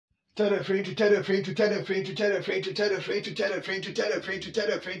Tell a friend to tell a friend to tell a friend to tell a friend to tell a friend to tell a friend to tell a friend to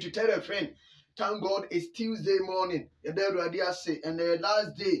tell a friend to tell a friend. Thank God it's Tuesday morning. And the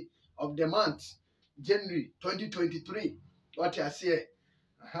last day of the month, January 2023. What I say?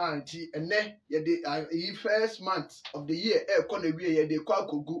 And then the first month of the year, economy they call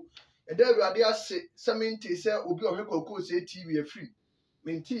Kogu. And then we are say something to say Obi or Heko say TV free.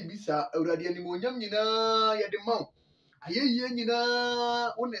 Mean TV sa already any more yam yina ya the mount. Aye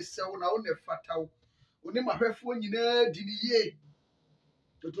nyina one sew na one fataw one mahwefo nyina di ni ye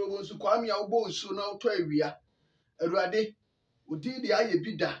totoro bonsu kwame a wo nsu na to awia awurade odi di aye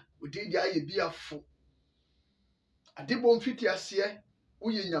bi da odi di aye bi afo ade bom fiti ase wo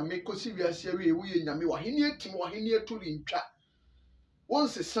ye nyame kosi wi ase wi wo ye nyame waheni etim waheni eturi ntwa won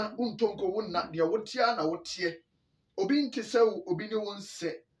sesa untonko won na de wotia na wotie obi ntese obi ne won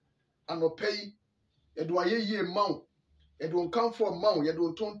se anopai edo aye ye mawo you don't come for mount, you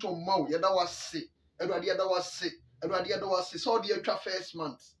don't turn to mount, you don't say, so the first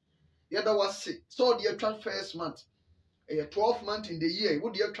month. You don't say, so the first month. 12 month in the year,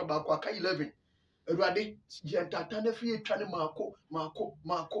 would you trouble 11? Ready, Yantatana free trying Marco,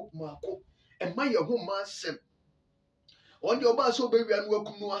 and my home man sem. On your bus, so baby, and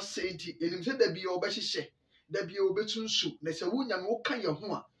welcome no saint, and him said there be your best, there be your betun soup, there's a woman who can your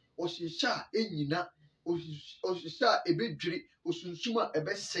home, or she shall in yina. Osisa ebedwiri osunsuma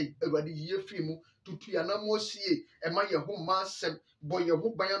ebesei awade ye fimu tutu ya na mosie ema ye ho mansem bo ye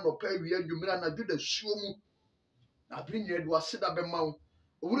ho ban no pa wi adwumira na dweda suo mu na brinye do aseda be mawo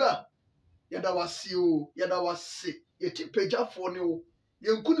owura yada wase o yada wase ye ti pejafo ne o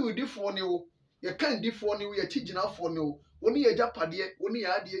ye nkuni widifo ne o ye kan difo ne o ye ti ginafo ne o woni ye japade woni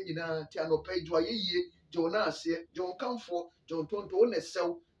ya ade nyina ti anopa edwa ye yie jona ase jon kanfo jon tonto woni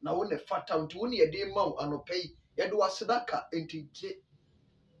sew na wone fata nti woni ye de maw anopai ye do asedaka entije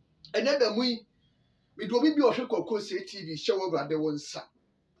ene da mui mi do bi ohwe kokko se TV hyewo grade wonsa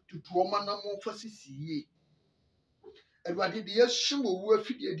tutuo mana mo fasisi ye edwade de yesum owu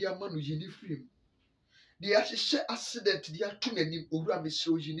afidie de ama no yini firim de yahye accident de ato nanim owura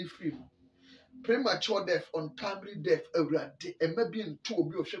mesro yini firim premature death untimely death awurade ema bi nto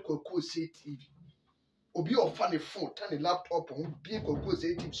obi ohwe kokko se TV obi ofa ne phone ta ne laptop ho bi kokko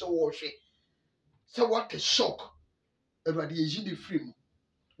se TV so wo hwe so what a shock everybody ye yini firim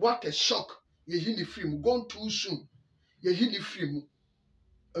what a shock ye yini firim gone too soon ye yini firim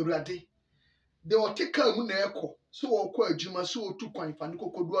awurade de o tika mu na ekọ so wo kọ adwuma so o tu kwan fa ne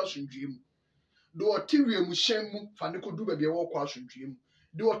kokodu asundwe mu de o ti wie mu hyen mu fa ne kodu ba bia wo kọ asundwe mu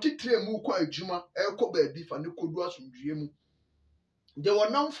de o titre mu kọ adwuma ekọ ba bi fa ne kodu asundwe mu de o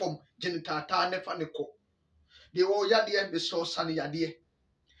nam from genitata ne fa ne kọ de o yade be so sane yade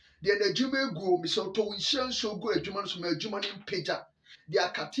de na adwuma egu mi so to nhyen so gu adwuma no so ma adwuma ne mpagya de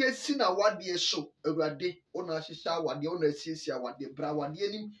akate asi na wade so awurade ona ahihya wade ona asiesia wade bra wade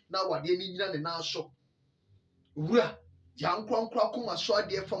nim na wade ni nyina ne na so wura ya nkronkro akoma so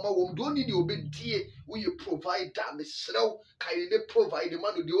ade fama wom do ni de obedie wo ye provider mesrew kai ne provide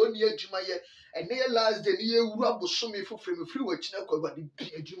man de oni adwuma ye ene ye last day ni ye wura bosome fofre me free wachina kwa awurade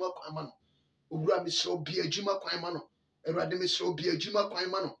bi adwuma kwan ma no wura mesrew bi adwuma kwan ma no awurade mesrew bi adwuma kwan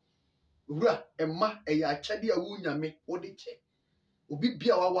ma no wura emma eya akyade a wo nyame wo de che obi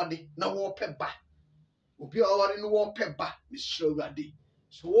bia wawade na wo peba obi wawade no wo peba mesrew awurade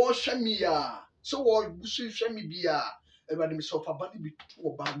so wo hwemi a so wo busu hwemi bia awurade mesrew fa bani bi to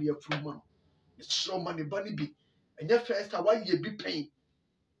wo ba ne afuruma no mesrew ma ne bani bi enya first a wa ye bi pen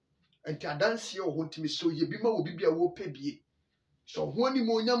enti adanse o ho ntimi so ye bi ma wo bibia wo pebie so ho ani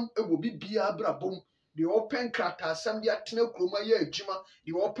monyam e wo bibia abrabom de open krata asam de atena kroma ye adwuma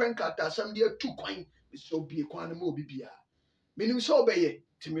de open krata asam de atu kwan mesrew bie kwan na ma bibia minim so obeye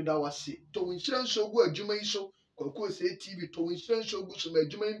timida wase to winhyira nso gu adwuma yi so kokko se TV to winhyira nso gu so ma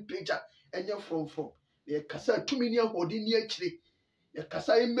adwuma yi pagya enya from ye kasa tumi ni ahode ni akire ye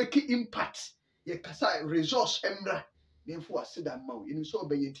kasa e make impact ye kasa resource emra nemfo aseda mawo minim so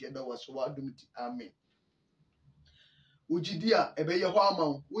obeye ntieda wase wa adumti amen ojidi a ebeye ho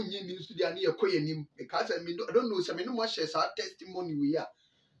amawo wonyi ni nso dia na ye koyanim e kasa I don't know say me no mo share sa testimony we ya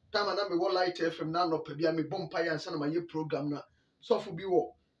tama na me wo light FM na no pa bia me bompa ya nsa na maye program na sofo bi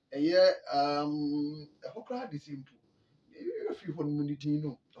wo eye hokra de simple if ho no ni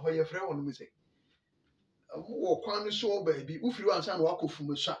no ho ye frɛ wo no me say wo kwan no so ba bi ufiri wa nsa na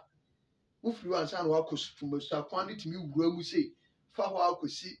wakofumusha ufiri wa nsa na wakofumusha kwan no timi wura mu say fa ho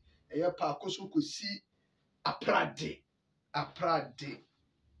akosi eye pa akoso kosi aprade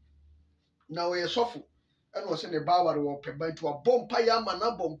na wo ye sofo and was in a bower or pebble to a bompa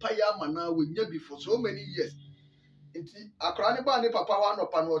yamana, we nya before so many years. Enti akra ne ba ne papa wa no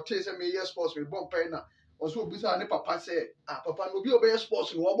pa no te se me yes sports me bom pai na oso obisa ne papa se papa no bi obey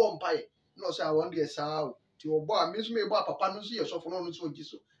sports no wo bom pai no say I want dey saa o ti obo a me so me bo papa no so ye sofo no so ogi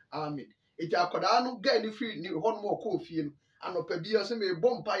so amen enti akoda no ga ni free ni ho no mo ko fie no anopa bi se me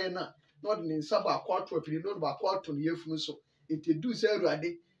bom pai na no de ne nsa ba akwa to afiri no ba akwa to ne yefunu so enti du se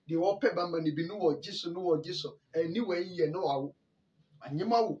awurade de wo pe ba ma ne bi no wo gi so no wo gi so ani wan ye no awo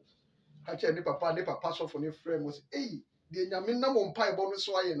anyema wo hache ne papa sofo ne frɛ mo se de nyame na mo mpa ebo no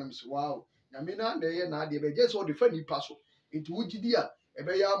so aye nam se wow nyame na na ye na de be je so de fa nipa so enti wugidi a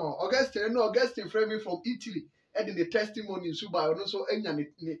ebe ya ma Augustine frɛ me from Italy e de the testimony so ba no so anya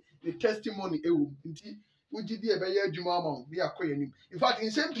ne testimony ewo nti wugidi ebe ya adwuma ma bi akoye nim in fact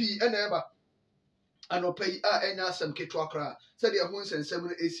in sempi e na eba anopa yi a enya asem ketwa kra se de ho nsensem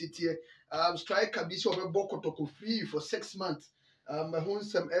no esitie striker bi so obebɔ Kotoko free for 6 months ho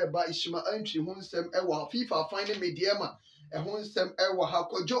nsɛm ɛreba Ishima Antwi ho nsɛm ɛwɔ FIFA finding mediama ho nsɛm ɛwɔ ha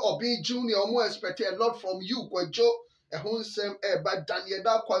Kwadwo Obeng Junior ɔmo expect a lot from you Kwadwo ho nsɛm ɛreba Daniel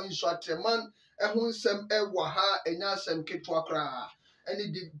Dakwa Nsuatreman ho nsɛm ɛwɔ ha ɛnya asɛm ketewa koraa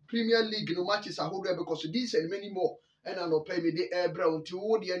ɛne the Premier League no matches ahodoɔ because these and many more ɛna no pay me de ɛbrɛ nti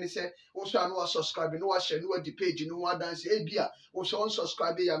wo de ne sɛ wo so ano subscribe no wa share no wa di page no wa dance ebia wo so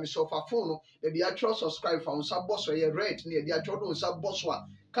unsubscribe ya me so fa phone no e be atro subscribe fa unsa boss ye red ne e atro do unsa boss wa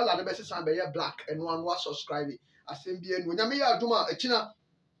color ne be sesan be ye black eno anu wa subscribe asem bia no nyame ya adoma akina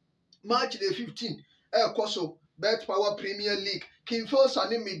March the 15 koso Bet Power Premier League King Fosa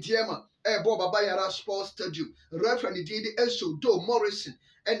ne Mediama Bo Baba Yara Sports Stadium referee Didi Eso Do Morrison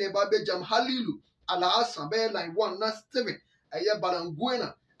ene ba Bejam Halilu Alhassan be line 1 na 7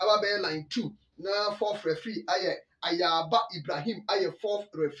 Balanguena aba be line 2 na 4th referee Ayaba Ibrahim 4th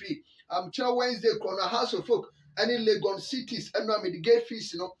referee Wednesday corner House of Folk any Legon cities and no mitigate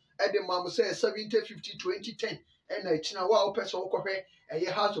fees no the mam say 70-50 2010 and China wa person okopɛ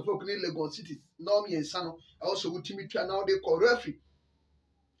House of Folk in Legon cities no me ensa no also wutimi twa now they call referee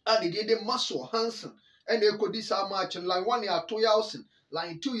and they did Maso Hansen and they could this match line 1 ya 2000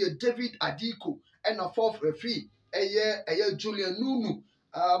 line 2 ya David Adiko and a 4th referee Julian Nunu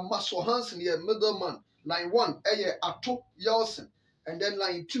Maso Hansen ya middleman line 1 Ato Yelson and then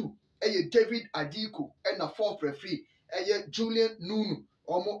line 2 David Adiko and a 4th referee Julian Nunu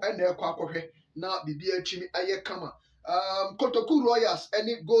omo and kwakwohwe na bibia chimi kama Kotoko Royals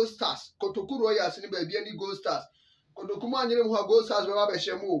any Gold Stars Kotoko Royals ni ba bia any Gold Stars Kotoko ma anyere mu ha Gold Stars ba ba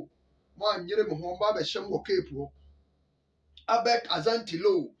hyem o mo anyere mu ho ba hyem wo cape ho Abek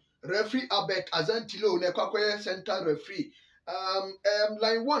Azantilo referee Abek Azantilo na kwakwoye center referee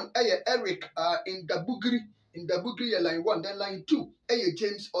line 1 Eric in Dabugri line 1 then line 2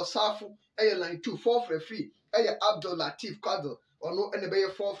 James Osafu line 2 4th referee Abdul Latif Kadel ono ene be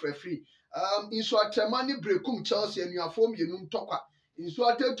 4th referee Nsuatreman Brekum Chelsea anuafo mienu ntokwa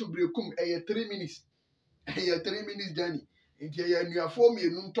Nsuate to Brekum 3 minutes 3 minutes journey nti anuafo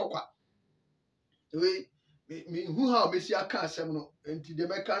mienu ntokwa we me hu ha mesi aka asem no nti de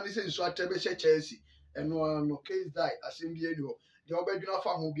meka ne se Nsuate be hye Chelsea eno no case die asem bi eni ho de obedwuna fa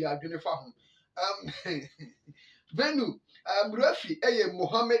ho bi adwene fa ho venue referee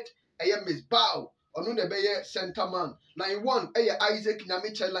Mohammed Misbah ono ne be center man line 1 Isaac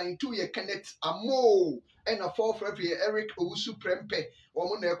Nyamiche line 2 Kenneth Amo and a 4th referee Eric Owusu Prempe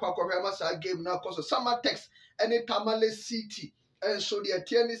omo na ekwakwahwe amasa game na koso Samatex ene Tamale City and so the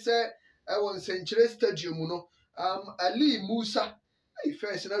atieni se won Century Stadium no Ali Musa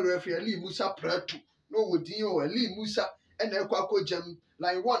first na referee Ali Musa Prato no wodin o Ali Musa ene ekwakwo jam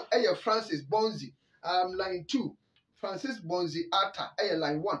line 1 Francis Bonzi line 2 Francis Bonzi Atta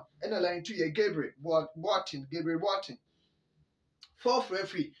line 1 and line 2 Gabriel Boatin 4th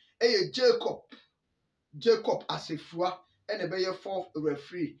referee Jacob Asefua and a 4th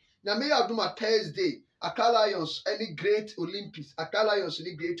referee na me aduma Thursday Accra Lions any great Olympics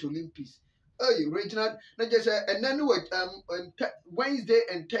regional na just and then Wednesday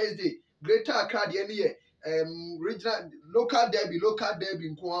and Thursday Greater Accra the regional local derby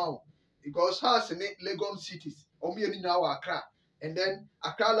nko because has in Legon cities omienu na wa Accra and then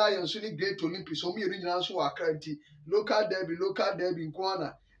Accra Lions ni great Olympics omienu na so wa Accra nti local derby nko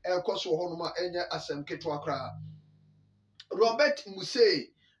na ekoso ho no ma enya asem keto Accra Robert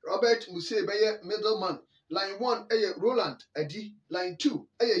Muse be middleman line 1 Roland Adi line 2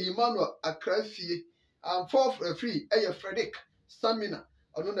 Emmanuel Akrafie 4th referee Frederick Stamina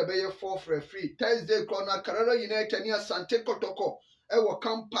ono na be 4th referee Thursday corner Carrera United ni Asante Kotoko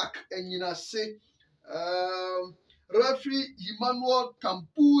Camp Park enyina se referee Emmanuel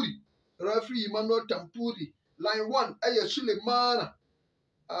Tampuri line 1 Sulemana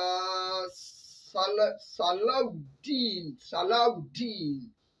Salahuddin,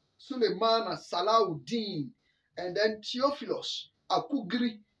 Suleimana Salahuddin, and then Theophilus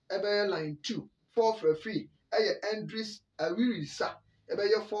Akugri, ebe line 2, 4th referee, Andres Awirisa, ebe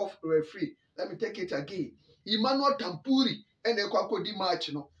 4th referee. Let me take it again. Emmanuel Tampuri, and the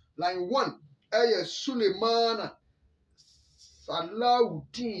match, no. Line 1, Suleimana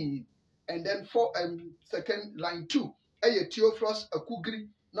Salahuddin, and then second line 2, Theophilus Akugri,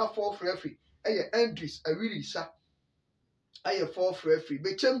 na 4th referee, Andres Awirisa, 4th referee.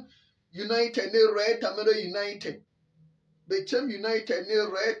 Bechem United, ne Red Tamero United. Bechem United, ne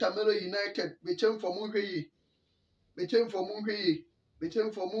Red Tamero United. Bechem for Munheye. Bechem for Munheye.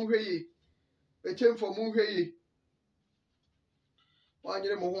 Bechem for Munheye. Bechem for Munheye.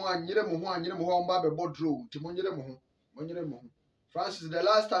 Wanyere mo ho mba be bodro. Timonyere mo ho. Monyere mo ho. Francis, the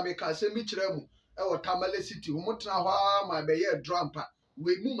last time I can say me kyerɛ mu ɛwɔ Tamale City, wo motena hɔ ma be ye drampa.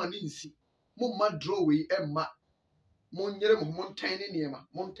 We mu ma nsi. Mo ma draw we emma. Monyere mo ho montane niema.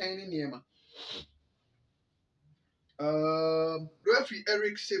 Referee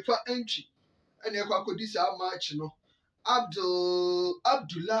Eric Sefa entry. And you can this match, no.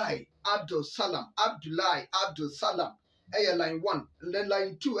 Abdullah Salam. Line 1. And then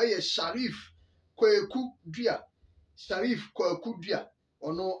line 2, Sharif Kwaku Dia.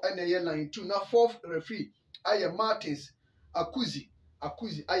 Or no, and line 2. Now 4th referee. Martins Akuzi.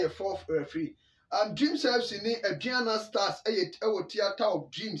 4th referee. Dream Service in Adriana Stars. Theater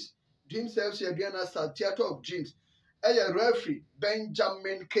of Dreams. Dream Service Adriana Stars. Theater of Dreams. Referee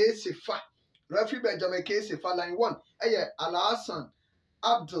Benjamin K. Sefa. Line 1. Al-Hassan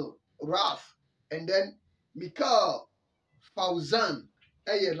Abdul Raf. And then Mikhail Fauzan.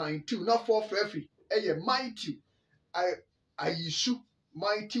 Line 2. Not 4th referee. Matthew Ayisu.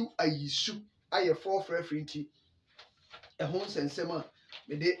 4th referee. Hon sensema.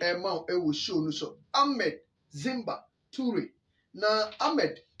 Me de Emma will show no so. Ahmed Zimba Toure. Na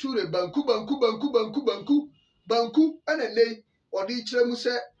Ahmed Toure Banku. And then or the chemu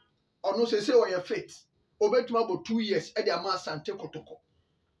say or no say or your fit. Obetuma about 2 years at the ama Sante Kotoko.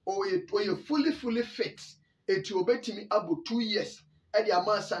 Or you fully fit. It you obetimi about 2 years at the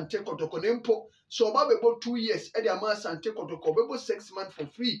ama Sante Kotoko nempo. So about 2 years at the ama Sante Kotoko. Obebo 6 months for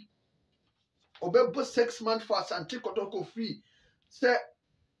free. Obebo 6 months for Sante Kotoko free. Say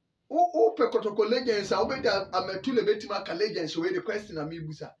pe Kotoko legends. I obey that I'm a tule betima ka legends. So the question I'm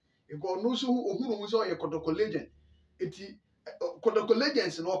busa. You go no so who so your Kotoko legend. Eti Kotoko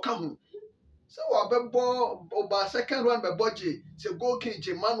legends no come. So abebo oba second round by budget. Say goal king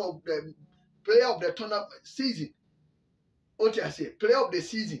man of the player of the tournament season. What I say, player of the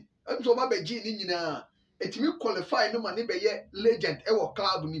season. I'm so ba G ni nyina. Eti me qualify no man be ye legend e wo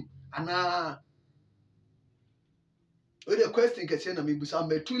club ni ana. The question kese na me busa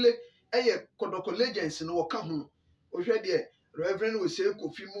metule Kotoko legends no ka ho. Ohwe de Reverend we say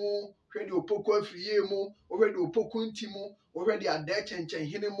Kofi mu, hwe de Opoko Afriye mu, ohwe de Opoko Nti mu, ohwe de Ade Chenchen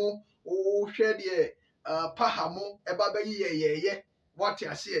hene mu, ohwe de Paha mu eba be ye what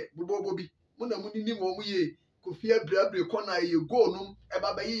ya say bobo bi. Mu na mu ni mo mu ye Kofi abrabre kona ye go num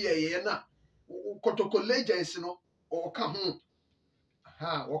eba be ye na Kotoko legends no o ka ho.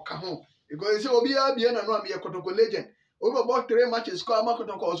 O ka ho. Because say obi abie na no am ye Kotoko legend. Over about 3 matches, call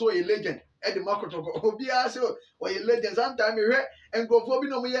Makotoko also a legend. Eddie Makotoko, Obia, so or a legend. Sometimes we read and go for me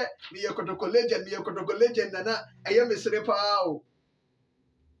no me a Kotoko legend, and I am a Serepa.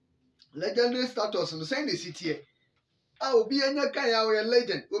 Legendary status in the same city. I will be a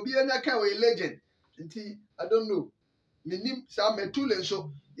legend, will be a legend. I don't know. Minim Sam Metulen,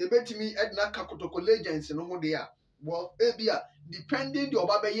 so you bet me at Nakotoko legends and no they are. Well, depending your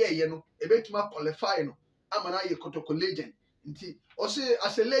baba ye, you know, a bit more qualifying. I'm an Kotoko legend. Or say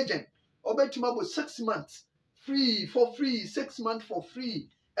as a legend, or bet him about 6 months free, 6 months for free.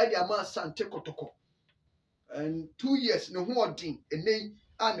 At the Ama Sante Kotoko. And 2 years, no more ding, a name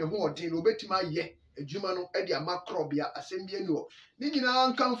and a more ding, or bet him a ye, a Jumano, at the Ama Crobia, assembly.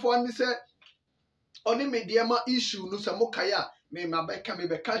 Nina come for and say, only mediama issue, no samokaya, may my becca me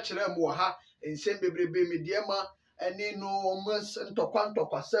be catch them or ha, and send me mediama. And no almost into quanto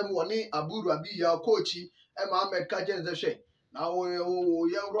passem one Abu Rabi ya coachy and Mohammed Kajan the Shay. Now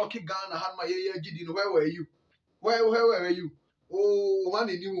young Rocky Ghana had my gidin. Where were you? Where were you? Oh, one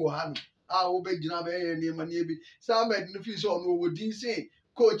in you hand. I will beg Janabe near my neighbor. Some had no fish on what did say.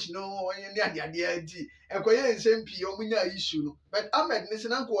 Coach no and Koya same P Omina issue. But Ahmed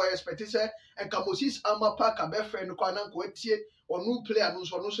Nissan Uncle expectation and Kamosis Ama Park and Befriend Quanan Quetie or no player no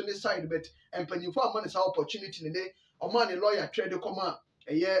so side bet and penny for money's opportunity in the day or money lawyer trade the command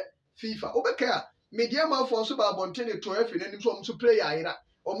a year FIFA. Obeka, media for Suba Bontene to F in any form to play either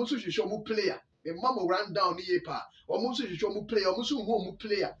or Musu show mu player. me mama run down ni pa omo so hwehwe omo player omo so hu omo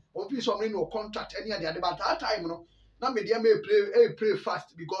player omo fi so no contract any ade but that time no na me dey play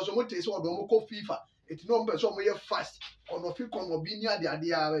fast because omo tey so omo ko FIFA it no mbe so omo ye fast ono fi kon obi ni ade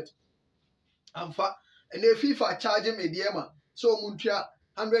a amfa and the FIFA charging me dey ma so omo ntua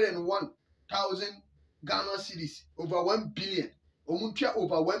 101,000 Ghana cedis over 1 billion omo ntua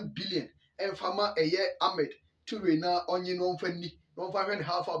over 1 billion and farmer eye Ahmed Toure na onye no mfa ni no mfa hwe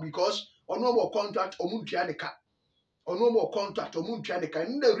half because ono mo contract omo ntua de ka ono mo contract omo ntua de ka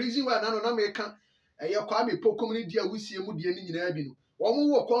and the reason why na me ka eye kwa me pokom ni dia wusie mu dia ni nyina bi no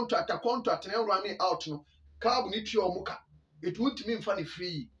omo wo contract na run out no club ni tua omo ka it won't mean funny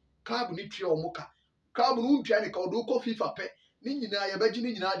free club ni tua omo ka club no ntua de ka odo ko FIFA pe ni nyina ye baji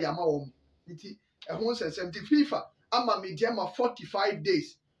ni nyina de ama wo nti ehun sensem ti FIFA ama me dia ma 45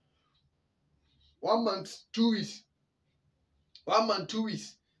 days 1 month 2 weeks 1 month 2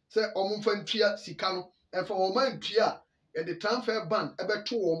 weeks say omo mfa ntua sika no e fa omo ntua e the transfer ban e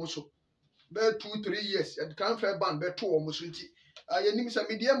beto omo so be 2-3 years e the transfer ban beto omo so nti ayenim say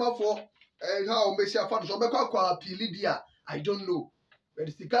me dia ma for ha o mesi afa so be kwa appeal dia I don't know but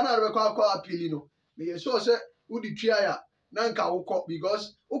the sika na be kwa appeal no me so say udi tua ya na nka wukọ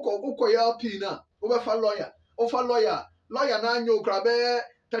because ukọ ya appeal na o be fa lawyer o fa lawyer na anyo okra be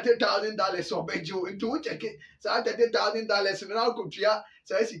 $30,000 or bejo into check it. So $30,000 na kutua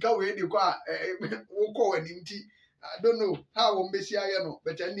say sika we dey kwa wukọ wanimti I don't know how o mesi aye no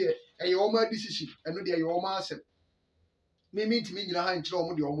but ene e ye o ma decision eno de ye o ma asem me meet me nyina ha nkyere o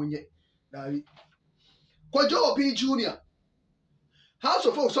mo de o mo nye na Kojo Obeng Junior House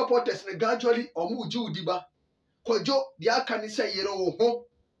of Folk supporters gradually omo uji udiba Kojo di aka ni say yere wo ho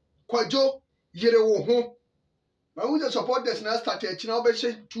Kojo yere wo ho ma we the supporters na start e china obe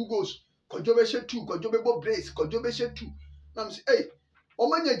she 2 goals Kojo be she 2 Kojo be bo brace Kojo be she 2 na me say eh o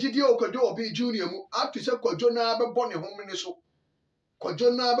manya gidi o Kojo Obeng Junior mu atu say Kojo na be bo ne ho mene so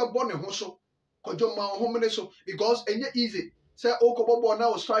Kojo na be bo ne ho so Kojo ma ho mene so because enye easy say o ko bo na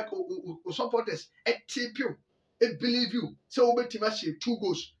o strike o supporters e tip you e believe you say o betima she 2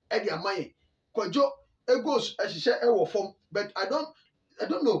 goals e di amaye Kojo e goals e hihye e wo form but I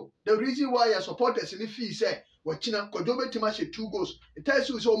don't know the reason why your supporters in fee say wachina Kojo betima she 2 goals it tells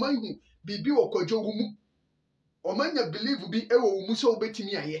you so man hu bibi wo Kojo hu mu o manya believe bi e wo mu so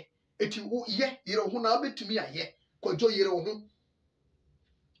betimi aye eti wo ye yere hu na betimi aye Kojo yere hu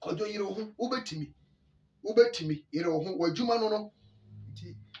wo betimi yere hu wadwuma no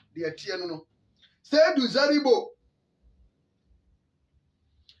eti de atie no Seydou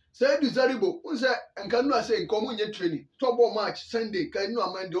Zerbo unse nkanu ase nkomu nye training tobo match Sunday kanu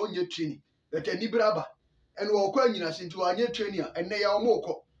amande onye training ete ni braba ene wo kwa nyina sintu anye training ene ya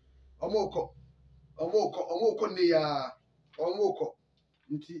omoko ne ya omoko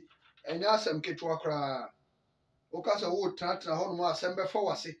nti enya asem ketwa kra okasa wo tratra ho no asem be fo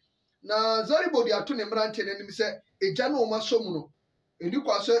wase na Zerbo di ato ne mrante ne nim se eja na o masom no eni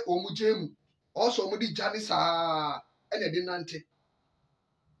kwa se omujemu also omudi jani saa ene de nante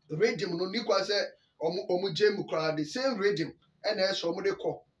rhythm no ni kwa se omujemu kra the same rhythm ene eso omudi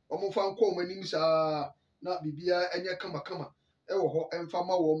ko omfa nko omanim saa na bibia enye kama ewo ho emfa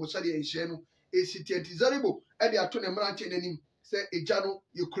ma wo mo sade enhye no esitiati Zerbo e de ato ne mrante n'anim se eja no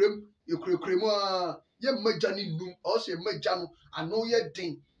yekurem a ye maja ni num also maja no ano ye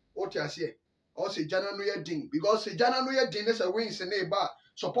din what you say also jana no ye din because jana no ye din is a wins na ba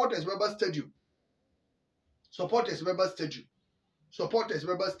supporters member stadium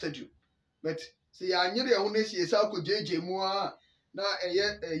but say ya nyere ho na sie sa ko jeje mu a na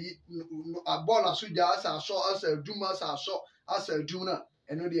eye ball asoja asa duma asa dum na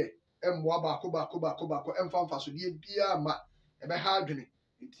eno de emwa baako emfa so de bia ma ebe ha adwene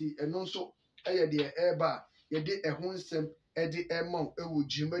nti eno nso eye de eba ye de ehun nsem ede emma ewo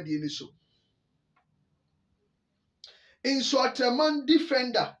jimadi ni so Insuatreman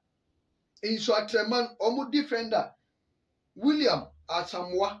defender omu defender William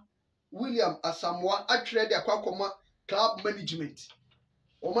Asamoah atwere de akoma club management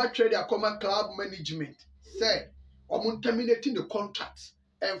atwere de akoma club management say omu terminating the contract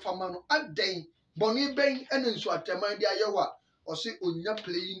enfama no aden boni ben ene Insuatreman de ayewa o se onya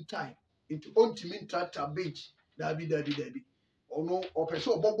playing time into ultimate tata bench dabi ono opese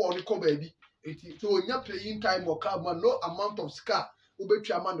obobo oni ko baabi so onya playing time or club man no amount of scar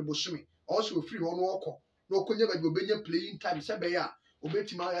obetwa man de bosumi also free ono okọ no okonya ba obenya playing time se be ya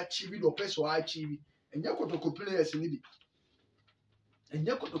obetima ya achieve the opese o achieve enya Kotoko players ni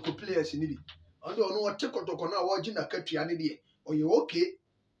bi ando ono wote Kotoko na wo gina katua ne de oye okay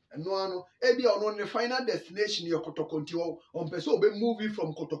no ano ebi ono ne final destination ye Kotoko nti on person obe move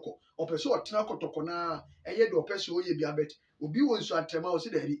from Kotoko o person otena Kotoko na eye de o person oye bia bet obi wo nso atrema o se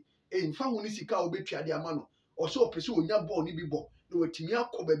dari mfa ho ni sika obetua de ama no o so o person onya ball ni bi ball na watimi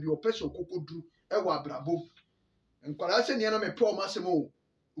akọ ba bi o person kokoduru e wa abrabo nkwara se ne na me pe o masem o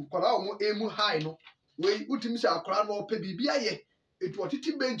nkwara o mo emu high no we utimi se akwara no pe bibia ye etu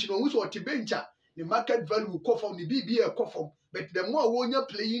otiti bench no wo so oti bench a the market value kɔ fam the BBA kɔ fam but the more wonya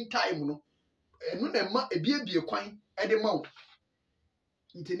playing time no enu na ma ebiebie kwan e de ma wo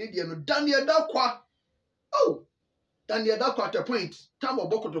nti ne de no Daniel Dakwa oh Daniel Dakwa at a point time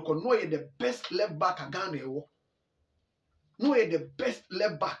Kotoko no ye the best left back a Ghana ewo no ye the best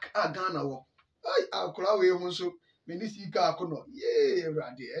left back a Ghana wo ai akora we hu so me ni sika akono ye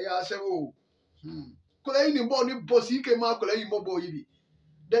rade e ya se wo kola yi ni ball ni boss ike ma kola yi mo ball yi bi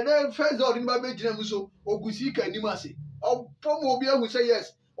the first out in my bedroom so Ogusika Nimasi. Oh, Pomobia who say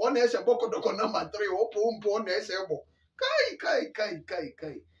yes. On as a Kotoko number 3 or Pom as a bo.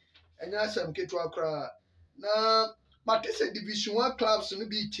 Kai. And I some kid to Accra. Now, but this a Division 1 clubs to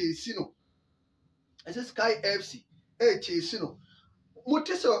be chasino. As a Sky FC, chasino.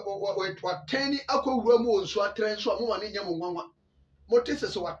 Motessa what tiny Ako Ramo so a transfer, Mumma in Yamma. Motessa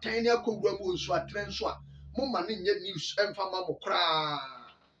so a tiny Ako Ramo so a transfer. Mumma in news and Famamo cry.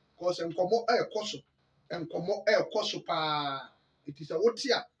 Cause enkomo ekoso pa it is a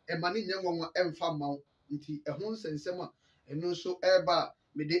wotia e mane nyanwa emfa maw nti ehun sensem a eno so eba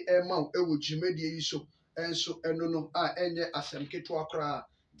me de ema e wo dwumadie yi so enso eno no a enye asem keto akra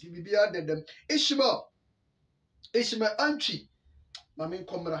nti bibia dedem ishma antwi mame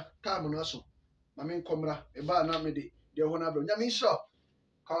nkomra time no so mame nkomra e ba na me de ho na bro nyame sho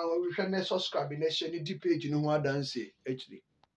ka wo hwe ne subscribe na share ni di page no ho adanse actually